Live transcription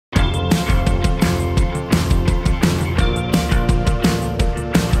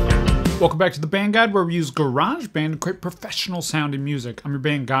Welcome back to the Band Guide, where we use GarageBand to create professional sounding music. I'm your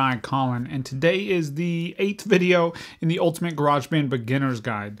band guy, Colin, and today is the 8th video in the Ultimate GarageBand Beginner's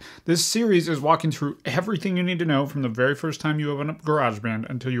Guide. This series is walking through everything you need to know from the very first time you open up GarageBand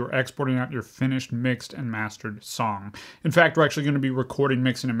until you're exporting out your finished, mixed, and mastered song. In fact, we're actually going to be recording,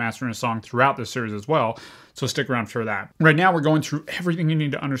 mixing, and mastering a song throughout this series as well, so stick around for that. Right now, we're going through everything you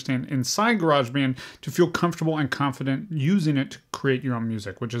need to understand inside GarageBand to feel comfortable and confident using it to create your own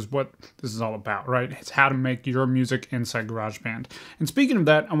music, which is what this is all about, right? It's how to make your music inside GarageBand. And speaking of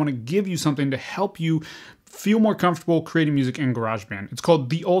that, I want to give you something to help you feel more comfortable creating music in GarageBand. It's called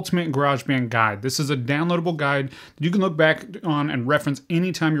the Ultimate GarageBand Guide. This is a downloadable guide that you can look back on and reference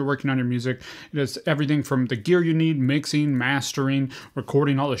anytime you're working on your music. It has everything from the gear you need, mixing, mastering,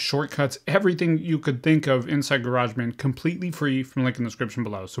 recording, all the shortcuts, everything you could think of inside GarageBand, completely free from the link in the description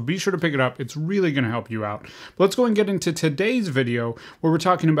below. So be sure to pick it up. It's really going to help you out. But let's go and get into today's video, where we're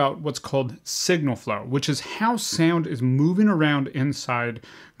talking about what's called signal flow, which is how sound is moving around inside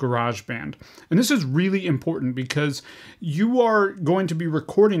GarageBand. And this is really important because you are going to be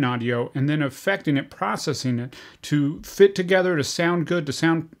recording audio and then affecting it, processing it to fit together, to sound good, to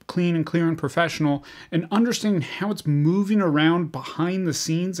sound clean and clear and professional, and understanding how it's moving around behind the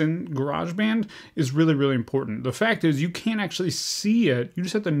scenes in GarageBand is really, really important. The fact is you can't actually see it. You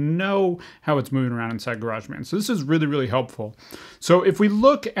just have to know how it's moving around inside GarageBand. So this is really, really helpful. So if we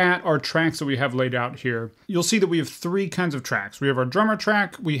look at our tracks that we have laid out here, you'll see that we have three kinds of tracks. We have our drummer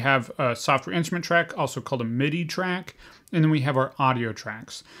track, we have a software instrument track, also called a MIDI track, and then we have our audio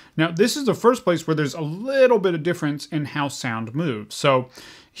tracks. Now, this is the first place where there's a little bit of difference in how sound moves. So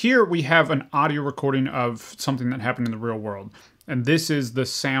here we have an audio recording of something that happened in the real world. And this is the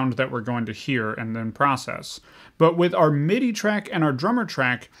sound that we're going to hear and then process. But with our MIDI track and our drummer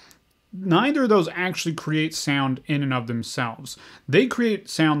track, neither of those actually create sound in and of themselves. They create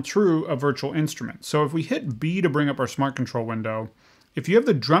sound through a virtual instrument. So if we hit B to bring up our smart control window, if you have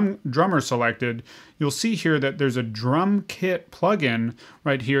the drummer selected, you'll see here that there's a drum kit plugin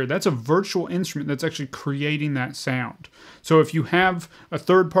right here. That's a virtual instrument that's actually creating that sound. So if you have a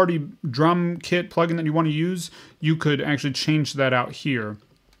third-party drum kit plugin that you want to use, you could actually change that out here.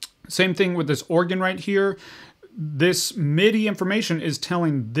 Same thing with this organ right here. This MIDI information is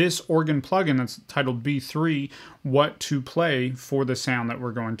telling this organ plugin that's titled B3 what to play for the sound that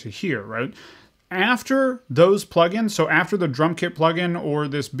we're going to hear, right? After those plugins, so after the drum kit plugin or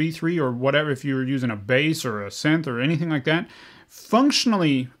this B3 or whatever, if you're using a bass or a synth or anything like that,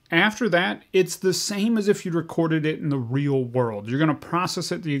 functionally after that, it's the same as if you recorded it in the real world. You're going to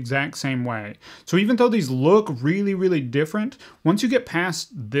process it the exact same way. So even though these look really, really different, once you get past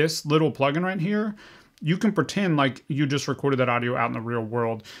this little plugin right here, you can pretend like you just recorded that audio out in the real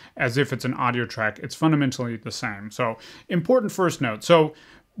world as if it's an audio track. It's fundamentally the same. So important first note. So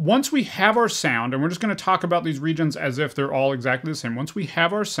once we have our sound, and we're just going to talk about these regions as if they're all exactly the same. Once we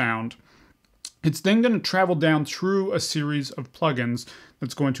have our sound, it's then going to travel down through a series of plugins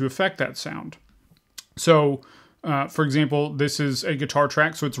that's going to affect that sound. So, for example, this is a guitar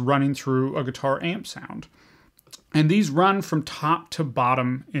track, so it's running through a guitar amp sound. And these run from top to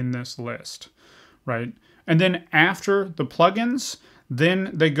bottom in this list, right? And then after the plugins,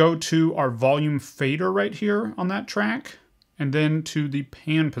 then they go to our volume fader right here on that track, and then to the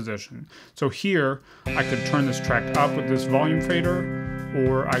pan position. So here, I could turn this track up with this volume fader,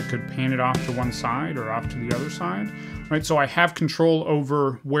 or I could pan it off to one side or off to the other side, right? So I have control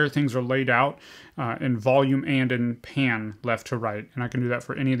over where things are laid out in volume and in pan, left to right, and I can do that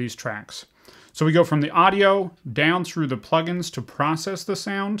for any of these tracks. So we go from the audio down through the plugins to process the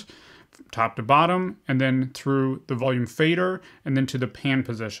sound, top to bottom, and then through the volume fader, and then to the pan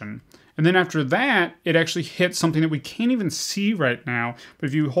position. And then after that, it actually hits something that we can't even see right now, but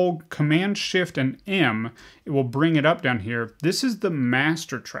if you hold Command Shift and M, it will bring it up down here. This is the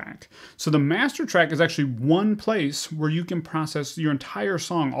master track. So the master track is actually one place where you can process your entire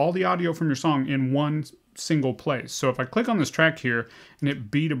song, all the audio from your song in one single place. So if I click on this track here and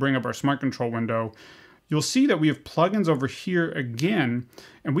hit B to bring up our smart control window, you'll see that we have plugins over here again,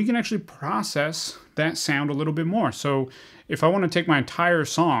 and we can actually process that sound a little bit more. So if I want to take my entire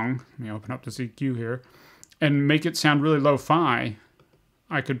song, let me open up this EQ here, and make it sound really lo-fi,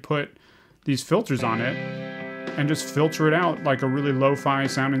 I could put these filters on it and just filter it out like a really lo-fi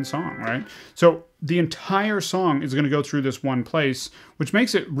sounding song, right? So the entire song is going to go through this one place, which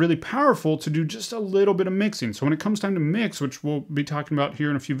makes it really powerful to do just a little bit of mixing. So when it comes time to mix, which we'll be talking about here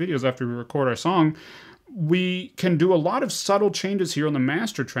in a few videos after we record our song, we can do a lot of subtle changes here on the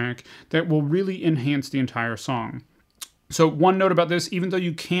master track that will really enhance the entire song. So one note about this, even though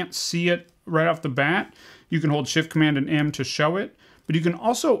you can't see it right off the bat, you can hold Shift, Command, and M to show it, but you can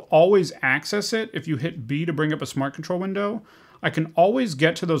also always access it if you hit B to bring up a smart control window. I can always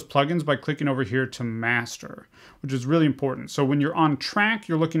get to those plugins by clicking over here to master, which is really important. So when you're on track,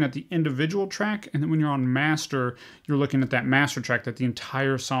 you're looking at the individual track, and then when you're on master, you're looking at that master track that the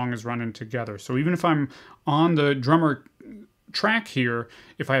entire song is running together. So even if I'm on the drummer track here,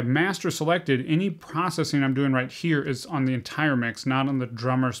 if I have master selected, any processing I'm doing right here is on the entire mix, not on the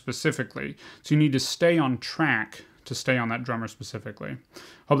drummer specifically. So you need to stay on track to stay on that drummer specifically.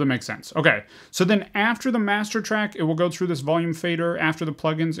 Hope that makes sense. Okay, so then after the master track, it will go through this volume fader. After the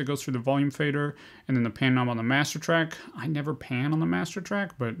plugins, it goes through the volume fader and then the pan knob on the master track. I never pan on the master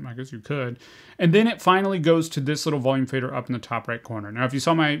track, but I guess you could. And then it finally goes to this little volume fader up in the top right corner. Now, if you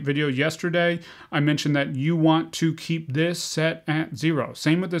saw my video yesterday, I mentioned that you want to keep this set at 0.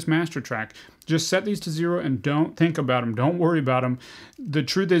 Same with this master track. Just set these to 0 and don't think about them. Don't worry about them. The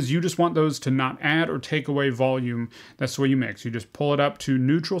truth is you just want those to not add or take away volume. That's the way you mix. You just pull it up to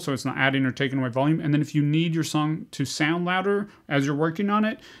neutral so it's not adding or taking away volume. And then if you need your song to sound louder as you're working on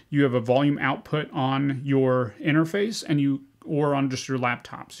it, you have a volume output on your interface or on just your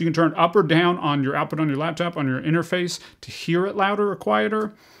laptop. So you can turn up or down on your output on your laptop, on your interface to hear it louder or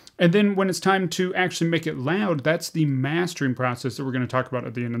quieter. And then when it's time to actually make it loud, that's the mastering process that we're going to talk about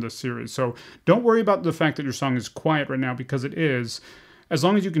at the end of this series. So don't worry about the fact that your song is quiet right now, because it is. As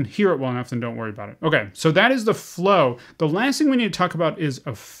long as you can hear it well enough, then don't worry about it. Okay, so that is the flow. The last thing we need to talk about is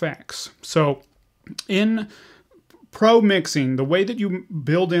effects. So in pro mixing, the way that you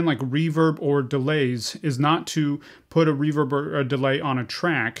build in like reverb or delays is not to put a reverb or a delay on a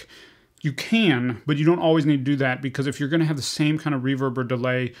track. You can, but you don't always need to do that, because if you're going to have the same kind of reverb or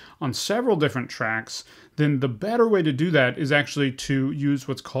delay on several different tracks, then the better way to do that is actually to use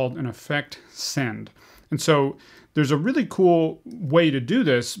what's called an effect send. And so there's a really cool way to do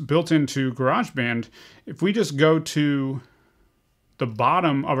this built into GarageBand. If we just go to the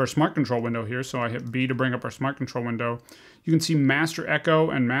bottom of our smart control window here, so I hit B to bring up our smart control window, you can see master echo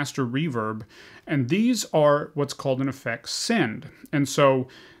and master reverb, and these are what's called an effect send. And so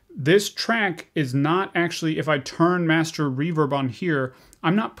this track is not actually, if I turn master reverb on here,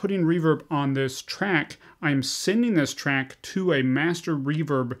 I'm not putting reverb on this track. I'm sending this track to a master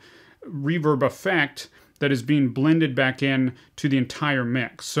reverb effect that is being blended back in to the entire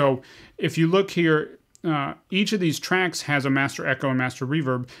mix. So if you look here, each of these tracks has a master echo and master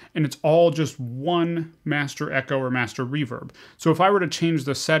reverb, and it's all just one master echo or master reverb. So if I were to change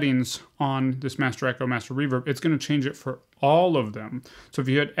the settings on this master echo, master reverb, it's going to change it for all of them. So if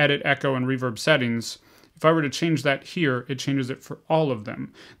you hit edit echo and reverb settings, if I were to change that here, it changes it for all of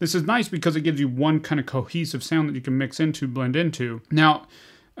them. This is nice because it gives you one kind of cohesive sound that you can mix into, blend into. Now,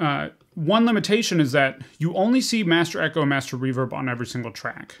 one limitation is that you only see master echo and master reverb on every single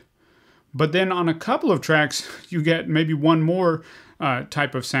track. But then on a couple of tracks, you get maybe one more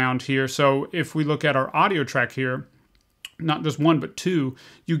type of sound here. So if we look at our audio track here, not just one, but two,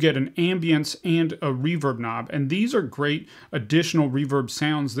 you get an ambience and a reverb knob. And these are great additional reverb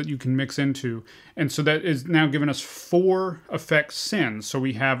sounds that you can mix into. And so that is now giving us 4 effect sends. So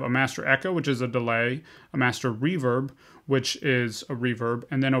we have a master echo, which is a delay, a master reverb, which is a reverb.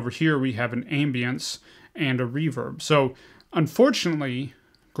 And then over here, we have an ambience and a reverb. So unfortunately,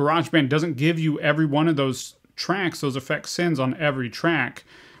 GarageBand doesn't give you every one of those tracks, those effect sends on every track.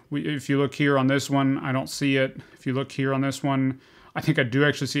 If you look here on this one, I don't see it. If you look here on this one, I think I do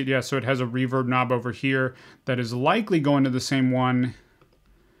actually see it. Yeah, so it has a reverb knob over here that is likely going to the same one.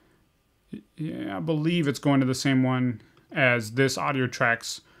 Yeah, I believe it's going to the same one as this audio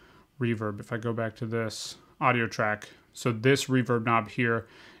track's reverb. If I go back to this audio track, so this reverb knob here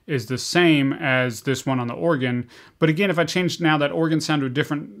is the same as this one on the organ. But again, if I change now that organ sound to a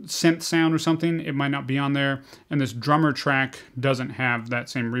different synth sound or something, it might not be on there. And this drummer track doesn't have that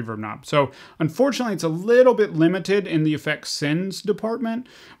same reverb knob. So unfortunately, it's a little bit limited in the effect sends department,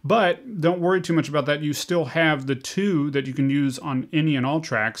 but don't worry too much about that. You still have the 2 that you can use on any and all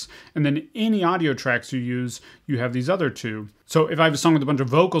tracks. And then any audio tracks you use, you have these other 2. So if I have a song with a bunch of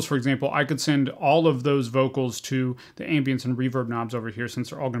vocals, for example, I could send all of those vocals to the ambience and reverb knobs over here, since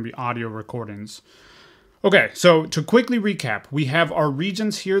they're all going to be audio recordings. Okay, so to quickly recap, we have our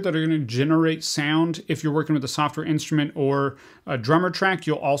regions here that are going to generate sound. If you're working with a software instrument or a drummer track,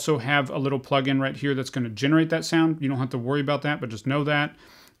 you'll also have a little plugin right here that's going to generate that sound. You don't have to worry about that, but just know that.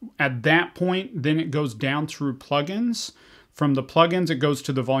 At that point, then it goes down through plugins. From the plugins, it goes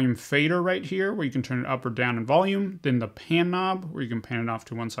to the volume fader right here, where you can turn it up or down in volume. Then the pan knob, where you can pan it off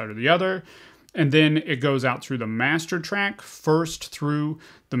to one side or the other. And then it goes out through the master track, first through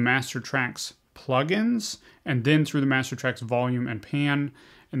the master track's plugins, and then through the master track's volume and pan.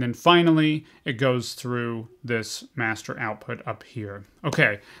 And then finally, it goes through this master output up here.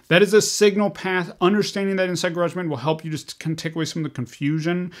 Okay, that is a signal path. Understanding that inside GarageBand will help you just kind of take away some of the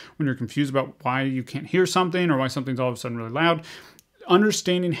confusion when you're confused about why you can't hear something or why something's all of a sudden really loud.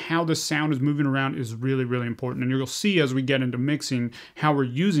 Understanding how the sound is moving around is really, really important. And you'll see as we get into mixing how we're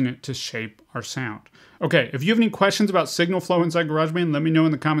using it to shape our sound. Okay, if you have any questions about signal flow inside GarageBand, let me know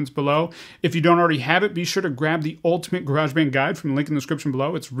in the comments below. If you don't already have it, be sure to grab the Ultimate GarageBand Guide from the link in the description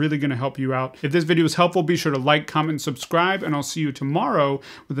below. It's really going to help you out. If this video was helpful, be sure to like, comment, and subscribe, and I'll see you tomorrow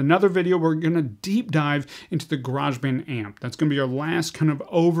with another video where we're going to deep dive into the GarageBand amp. That's going to be our last kind of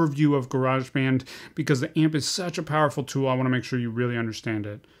overview of GarageBand because the amp is such a powerful tool. I want to make sure you really understand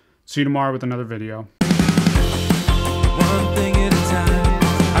it. See you tomorrow with another video. One thing at a time,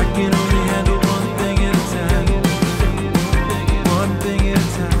 I can